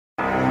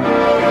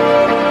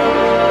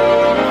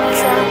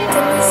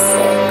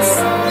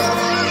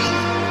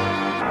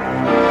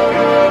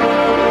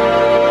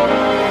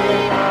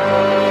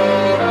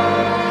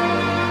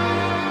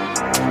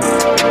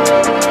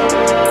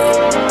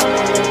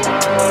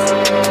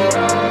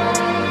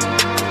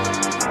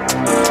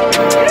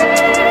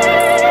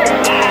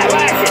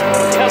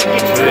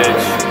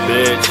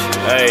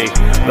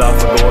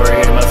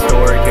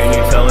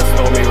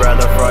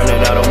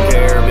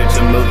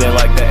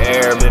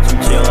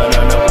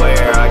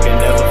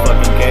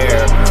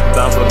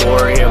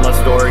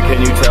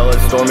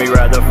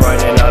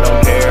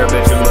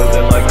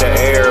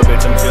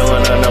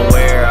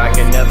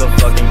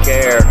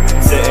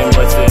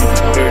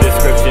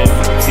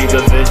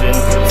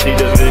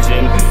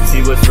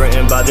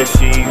by the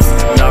sheets.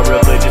 Not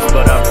religious,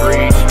 but I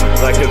preach.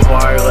 Like the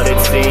choir, let it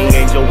sing.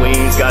 Angel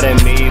wings, got in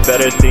me.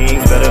 Better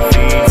things, better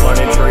feeds.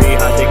 Learning tree,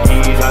 hide the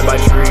keys, hide by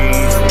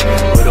trees.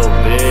 Little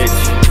bitch.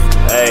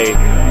 Hey,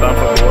 bound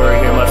for glory,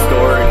 hear my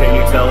story. Can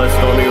you tell a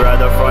stormy ride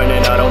the front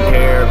and I don't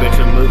care. Bitch,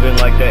 I'm moving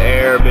like the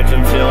air. Bitch,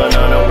 I'm chilling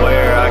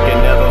unaware. I can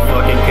never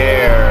fucking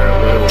care.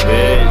 Little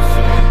bitch.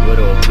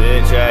 Little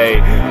bitch, hey.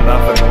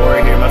 Bound for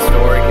glory, hear my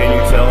story. Can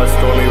you tell a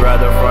stormy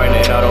ride the front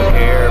and I don't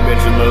care.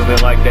 Bitch, I'm moving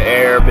like the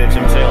air. Bitch,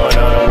 I'm chilling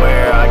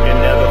unaware. I can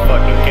never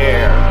fucking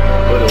care.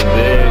 Little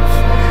bitch.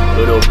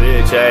 Little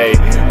bitch, hey.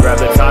 Grab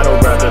the title,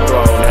 grab the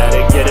throne. Had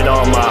to get it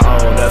on my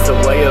own. That's the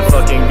way to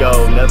fucking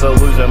go. Never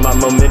losing my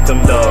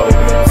momentum though.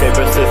 Stay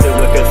persistent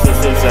with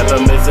consistency.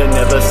 Never missing,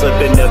 never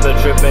slipping, never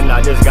tripping.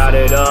 I just got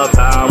it up,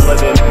 how I'm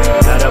living.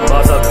 Had a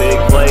boss, a big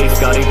place,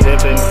 Scotty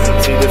Pippen.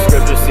 See the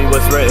scripture, see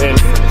what's written.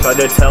 Tried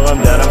to tell him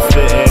that I'm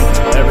spitting.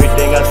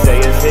 Everything I say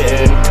is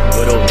hitting.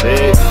 Little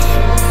bitch.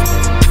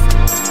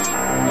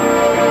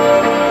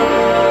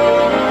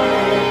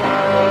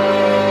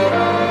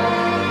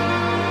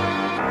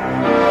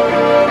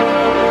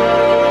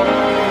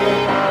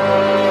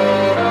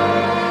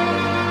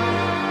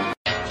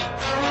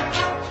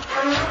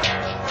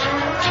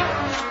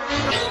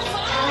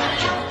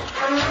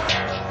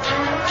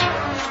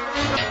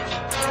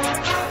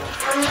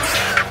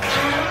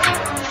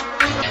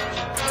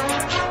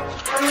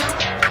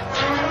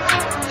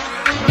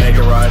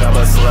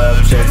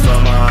 Chase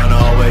my mind,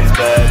 always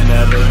bet.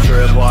 Never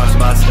trip, watch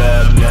my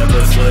step.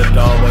 Never slipped,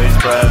 always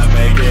prep.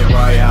 Make it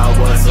right out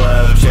what's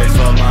left. Chase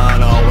my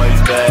mind,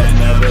 always bet.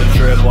 Never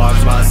trip, watch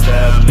my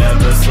step.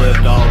 Never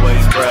slipped,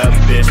 always prep.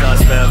 Bitch, I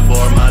step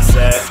for my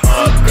set.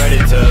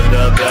 Upgraded to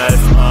the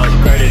best.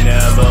 Upgraded,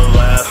 never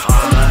left.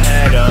 I'm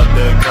ahead of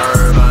the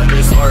curve. I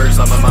just heard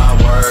some of my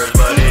words,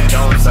 but it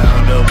don't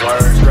sound the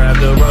worst. Grab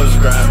the rose,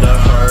 grab the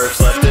herbs.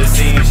 Let the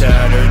scene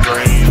shatter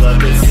dreams. Left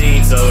the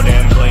scene so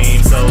damn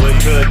clean, so it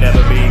could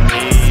never be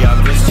me.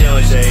 I'm just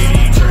chillin'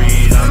 shady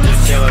trees. I'm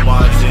just chillin'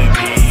 watching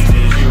bees.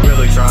 Is you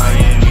really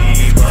trying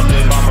me?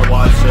 Bumpin' bomber,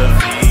 watch the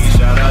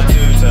feed. Shout out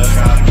to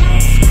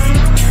Takaki.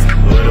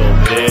 Little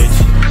bitch.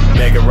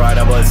 Make it right,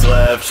 I was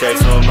left.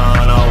 Chase my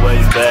mind,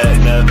 always bet.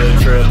 Never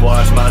trip,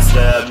 watch my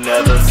step.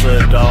 Never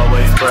slipped,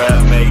 always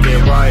prep. Make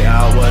it right,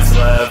 out what's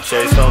left.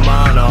 Chase my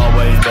mind,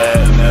 always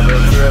bet. Never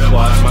trip,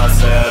 watch my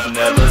step.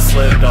 Never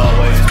slipped,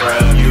 always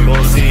prep. You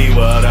gon' see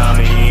what I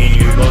mean.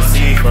 You gon'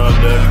 see from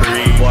the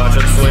creek. Watch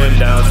them swim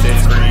down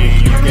Shit's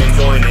Creek. You can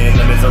join in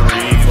the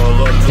misery.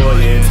 Full of joy,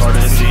 it's hard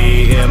to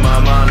see. In my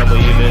mind, I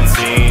believe it's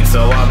seen.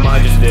 So I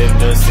might just dip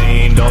the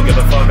scene. Don't give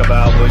a fuck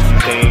about what you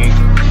think.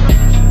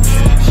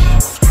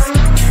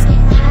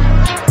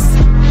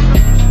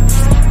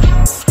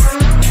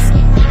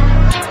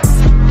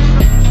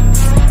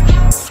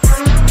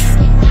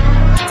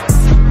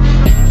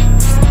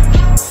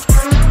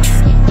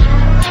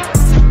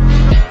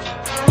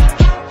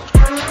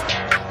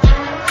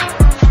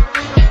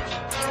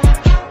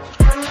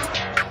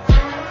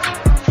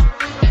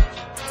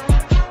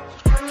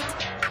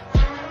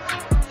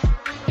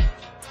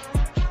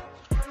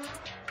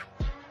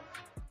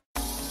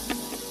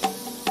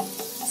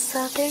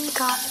 Southern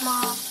Goth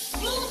Mom.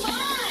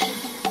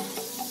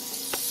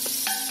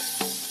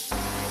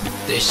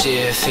 This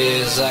shit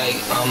feels like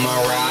a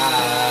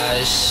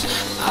mirage.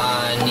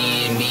 I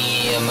need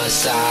me a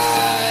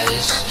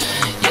massage.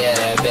 Yeah,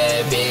 that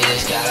bad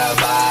bitch got a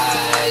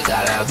vibe.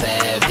 Got a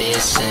bad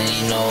bitch and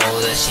you know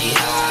that she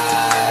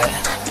hot.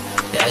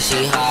 That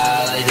she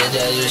hot like the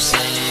desert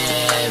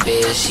sand.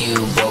 Bitch, you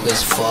broke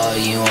as fuck,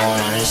 you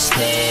won't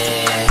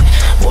understand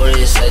what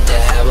it's like to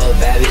have a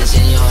bad bitch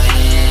in your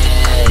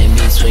hand. In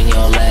between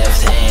your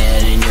left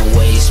hand and your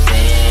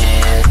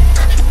waistband.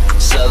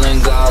 Southern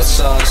God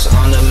sauce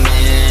on the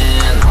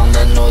man. On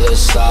the northern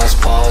sauce,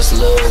 pause,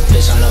 little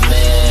bitch on the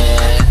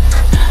man.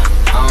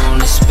 I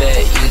don't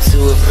expect you to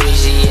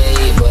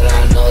appreciate, but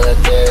I know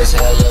that there's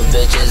hella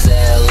bitches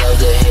that love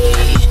to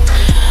hate.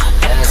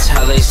 That's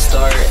how they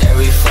start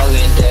every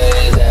fucking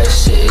day. That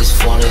shit is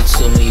funny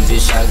to me,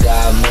 bitch, I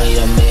got money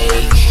to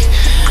make.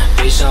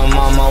 Bitch, I'm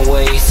on my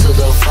way to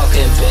the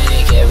fucking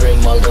bank every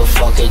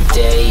motherfucking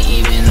day,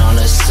 even on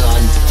a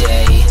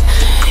Sunday.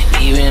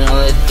 Even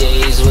on the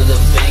days where the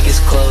bank is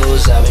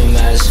closed, I be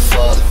mad as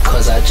fuck,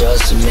 cause I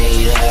just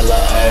made hella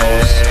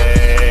O's.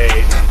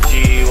 Hey,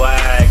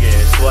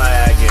 G-Wagon,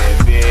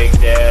 swaggin',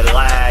 Bigded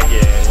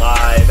lagging,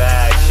 live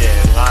action,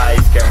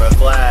 lights, camera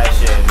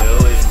flashing.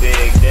 Who is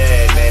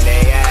Bigded? Man,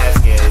 they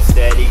asking,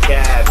 steady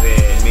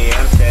capping. Me,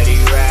 I'm steady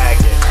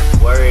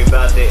racking. Worry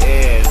about the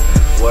ends,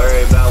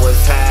 worry about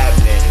what's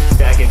happening.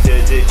 Stacking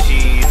to the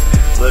cheese,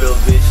 little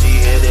bitchy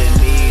hidden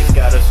knees,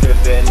 got her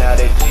stripping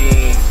out of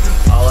jeans.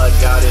 All I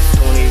got is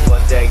 20,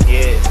 what that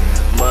get?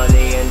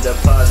 Money and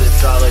deposits,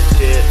 solid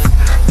chips.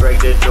 Break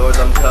the doors,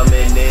 I'm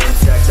coming in.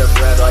 Stack the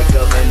bread like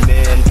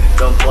government.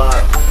 Don't plot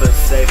for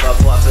safe, I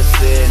plot for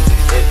sin.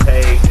 It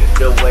paved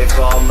the way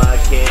for all my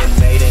kin.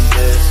 Made in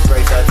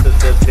disgrace, I took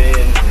the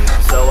pin.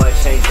 So I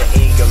changed the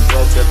ink and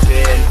broke the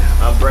pen.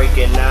 I'm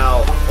breaking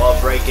out while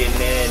breaking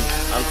in.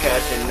 I'm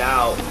cashing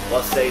out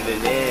while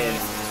saving in.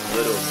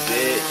 little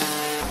bitch.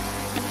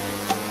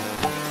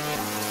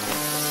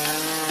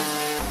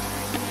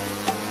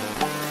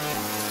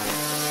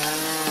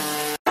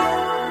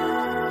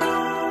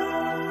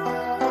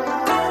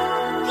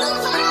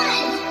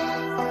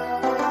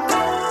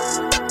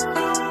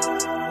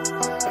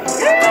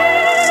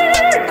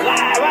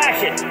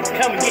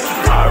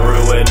 I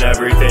ruin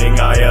everything,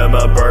 I am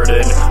a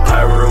burden.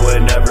 I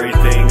ruin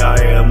everything, I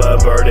am a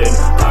burden.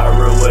 I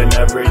ruin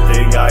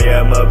everything, I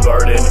am a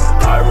burden.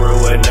 I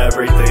ruin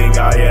everything,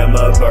 I am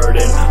a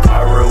burden.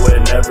 I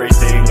ruin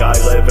everything, I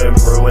live in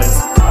ruins.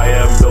 I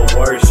am the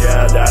worst,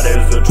 yeah, that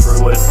is the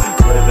truest.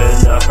 Live in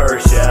the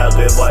hearse, yeah,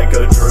 live like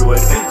a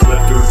druid.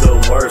 Live through the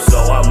worst, so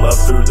I'm up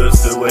through the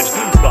sewage.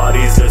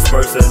 Bodies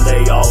dispersed and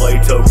they all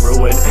laid to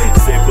ruin.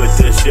 Sick with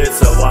this shit,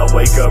 so I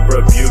wake up,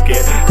 rebuke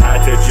it.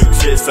 Had to juke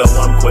shit, so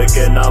I'm quick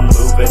and I'm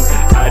moving.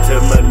 Had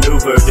to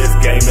maneuver, this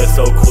game is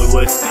so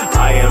clueless.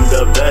 I am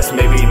the best,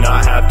 maybe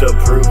not have to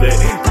prove it.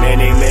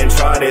 Many men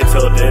tried it,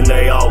 till then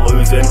they all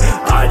losing.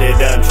 I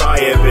didn't try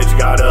it, bitch,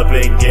 got up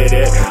and get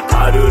it.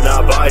 I do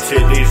not buy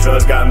shit, these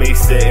drugs got me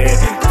sitting.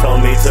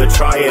 Told me to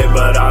try it,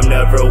 but I'm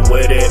never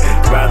with it.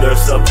 Rather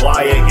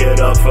supply it, get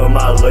up for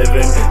my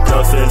living.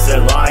 No sense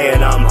in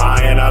lying, I'm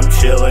high and I'm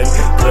chilling.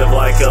 Live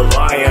like a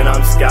lion,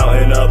 I'm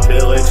scouting a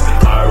pillage.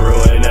 I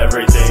ruin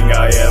everything,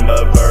 I am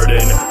a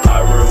burden. I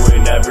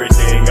ruin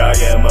everything, I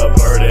am a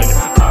burden.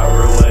 I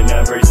ruin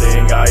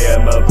everything, I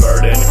am a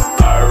burden.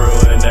 I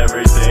ruin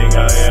everything,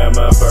 I am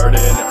a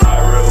burden. I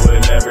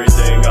ruin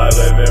everything, I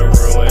live in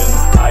ruins.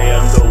 I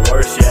am the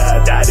worst,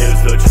 yeah, that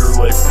is the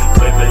truest.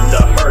 Live in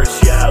the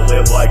hearse, yeah,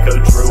 live like a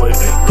druid.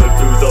 Live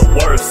through the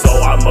worst, so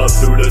I'm up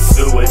through the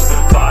sewage.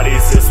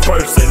 Bodies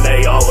dispersed and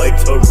they all laid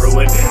to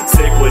ruin.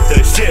 Sick with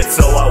the shit,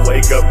 so I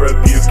wake up,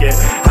 rebuke it.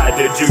 Had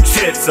to juke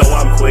shit, so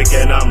I'm quick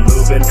and I'm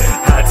moving.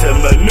 Had to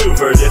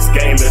maneuver, this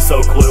game is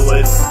so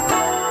clueless.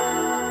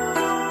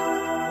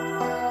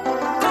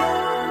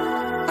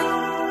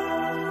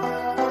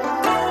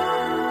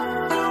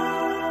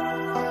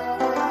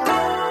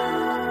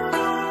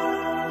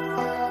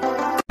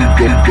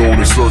 Going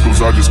in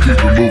circles, I just keep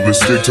it moving.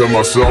 Stick to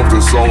myself,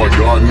 that's all I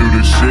got. Knew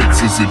this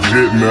shit's is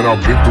legit, man.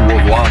 I've been through a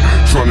lot.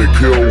 Trying to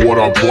kill what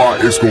I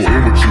plot, it's gon'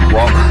 end with you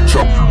rock.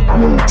 Chop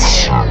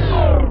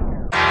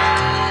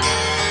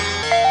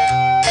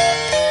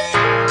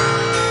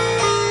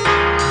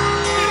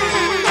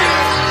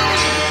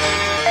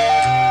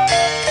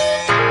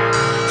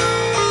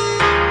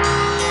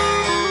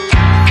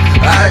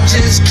I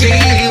just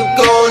keep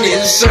going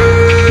in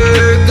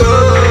circles.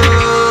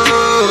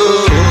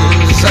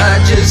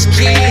 I just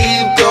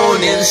keep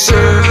going in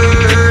circles.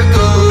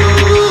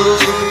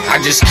 I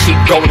just keep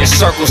going in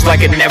circles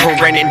like a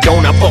never-ending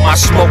donut. But my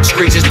smoke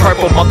screens is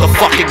purple,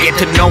 motherfucker. Get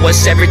to know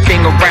us,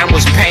 everything around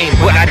was pain,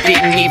 but I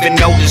didn't even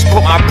notice.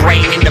 Put my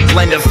brain in the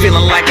blender,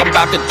 feeling like I'm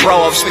about to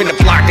throw up. Spin the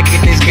block to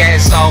get this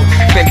gas off.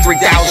 Spent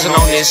 3,000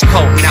 on this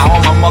coat, now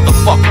all my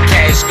motherfucking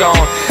cash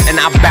gone. And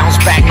I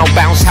bounce back, no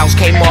bounce house.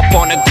 Came up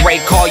on a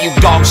great call, you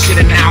dog shit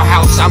in our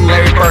house. I'm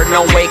Larry Bird,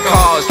 no weight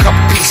cars.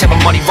 Couple pieces of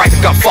my money right,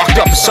 got fucked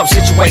up in some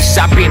situations.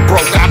 I been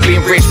broke, I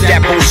been rich, but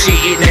that bullshit,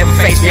 it never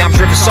faced me. I'm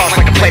dripping sauce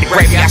like a plate of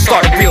gravy. I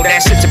started real,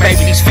 that since a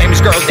baby. These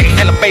famous girls, they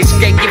hella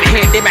basic. Ain't giving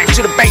hand, they back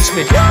to the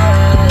basement.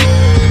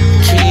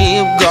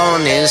 Keep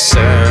going in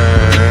circles.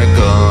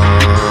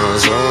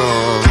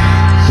 Oh,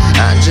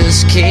 I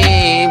just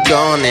keep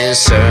going in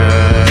circles.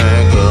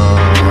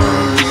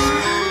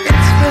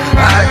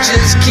 I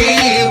just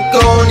keep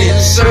going in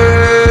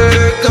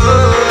circles.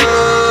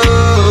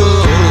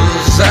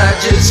 I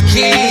just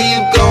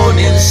keep going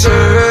in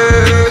circles.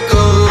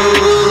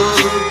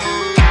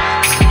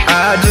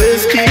 I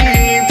just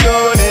keep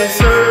going in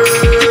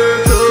circles.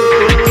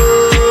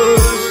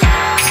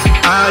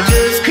 I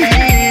just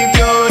keep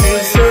going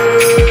in circles.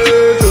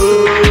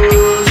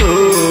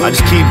 I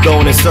just keep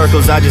going in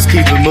circles, I just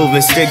keep it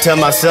moving. Stick to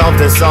myself,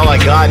 that's all I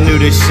got. Knew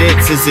this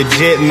shit's is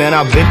legit, man.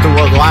 I've been through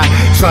a lot.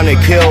 Trying to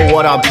kill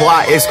what I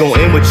plot, it's gon'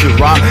 end with you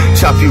rock.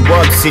 Chop you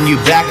up, send you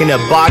back in the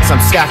box. I'm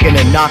stacking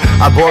a knot.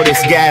 I blow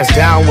this gas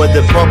down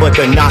whether public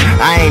or not.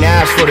 I ain't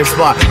asked for the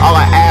spot, all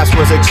I asked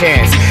was a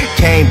chance.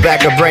 Came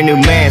back a brand new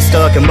man,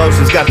 stuck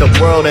emotions, got the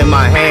world in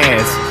my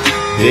hands.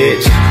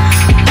 Bitch,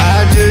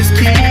 I just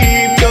keep